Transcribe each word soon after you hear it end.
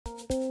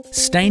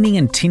Staining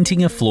and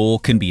tinting a floor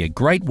can be a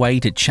great way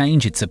to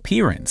change its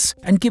appearance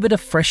and give it a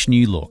fresh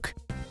new look.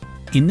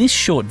 In this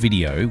short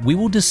video, we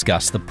will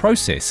discuss the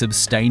process of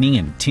staining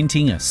and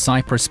tinting a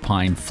cypress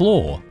pine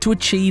floor to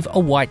achieve a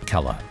white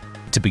color.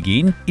 To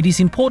begin, it is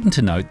important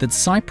to note that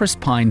cypress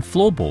pine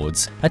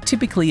floorboards are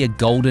typically a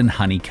golden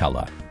honey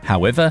color.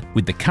 However,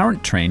 with the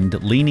current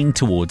trend leaning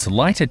towards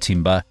lighter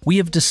timber, we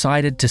have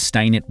decided to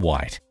stain it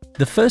white.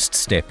 The first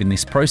step in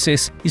this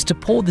process is to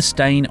pour the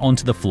stain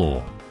onto the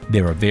floor.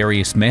 There are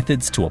various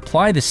methods to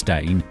apply the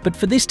stain, but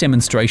for this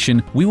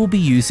demonstration, we will be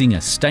using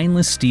a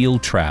stainless steel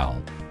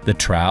trowel. The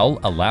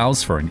trowel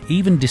allows for an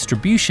even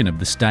distribution of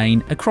the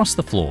stain across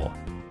the floor.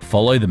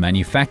 Follow the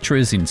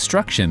manufacturer's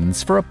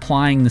instructions for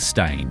applying the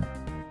stain.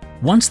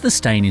 Once the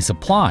stain is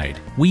applied,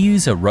 we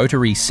use a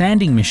rotary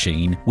sanding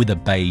machine with a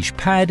beige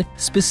pad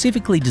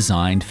specifically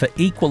designed for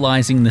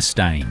equalizing the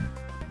stain.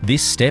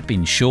 This step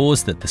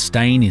ensures that the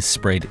stain is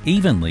spread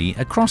evenly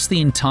across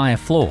the entire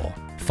floor.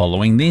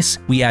 Following this,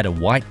 we add a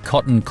white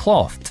cotton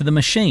cloth to the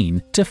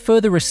machine to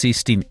further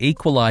assist in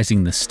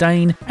equalizing the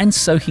stain and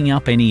soaking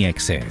up any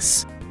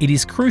excess. It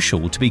is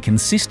crucial to be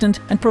consistent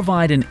and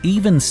provide an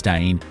even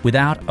stain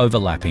without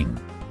overlapping.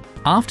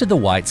 After the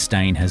white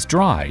stain has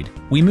dried,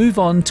 we move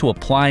on to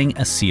applying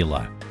a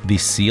sealer.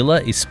 This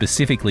sealer is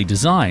specifically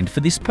designed for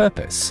this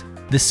purpose.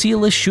 The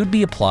sealer should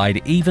be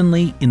applied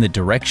evenly in the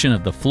direction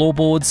of the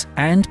floorboards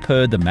and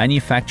per the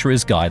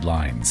manufacturer's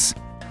guidelines.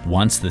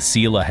 Once the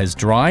sealer has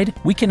dried,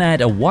 we can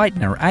add a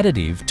whitener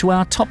additive to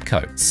our top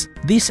coats.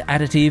 This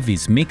additive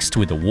is mixed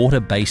with a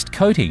water-based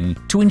coating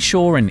to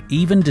ensure an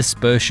even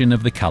dispersion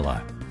of the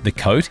color. The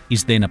coat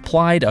is then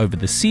applied over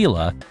the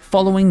sealer,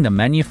 following the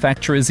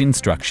manufacturer's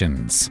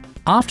instructions.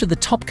 After the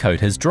top coat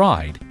has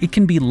dried, it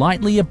can be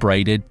lightly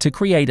abraded to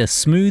create a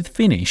smooth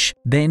finish,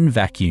 then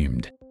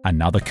vacuumed.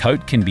 Another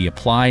coat can be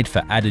applied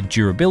for added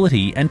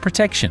durability and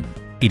protection.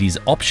 It is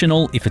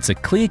optional if it's a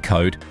clear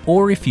coat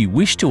or if you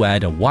wish to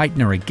add a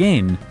whitener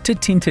again to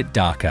tint it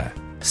darker.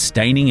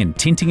 Staining and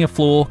tinting a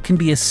floor can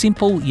be a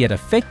simple yet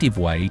effective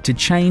way to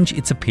change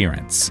its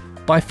appearance.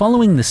 By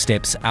following the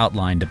steps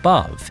outlined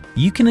above,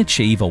 you can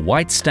achieve a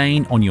white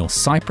stain on your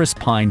cypress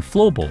pine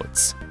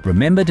floorboards.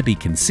 Remember to be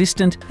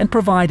consistent and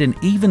provide an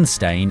even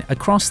stain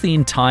across the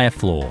entire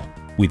floor.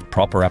 With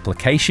proper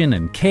application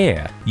and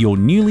care, your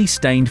newly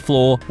stained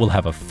floor will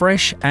have a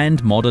fresh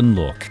and modern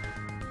look.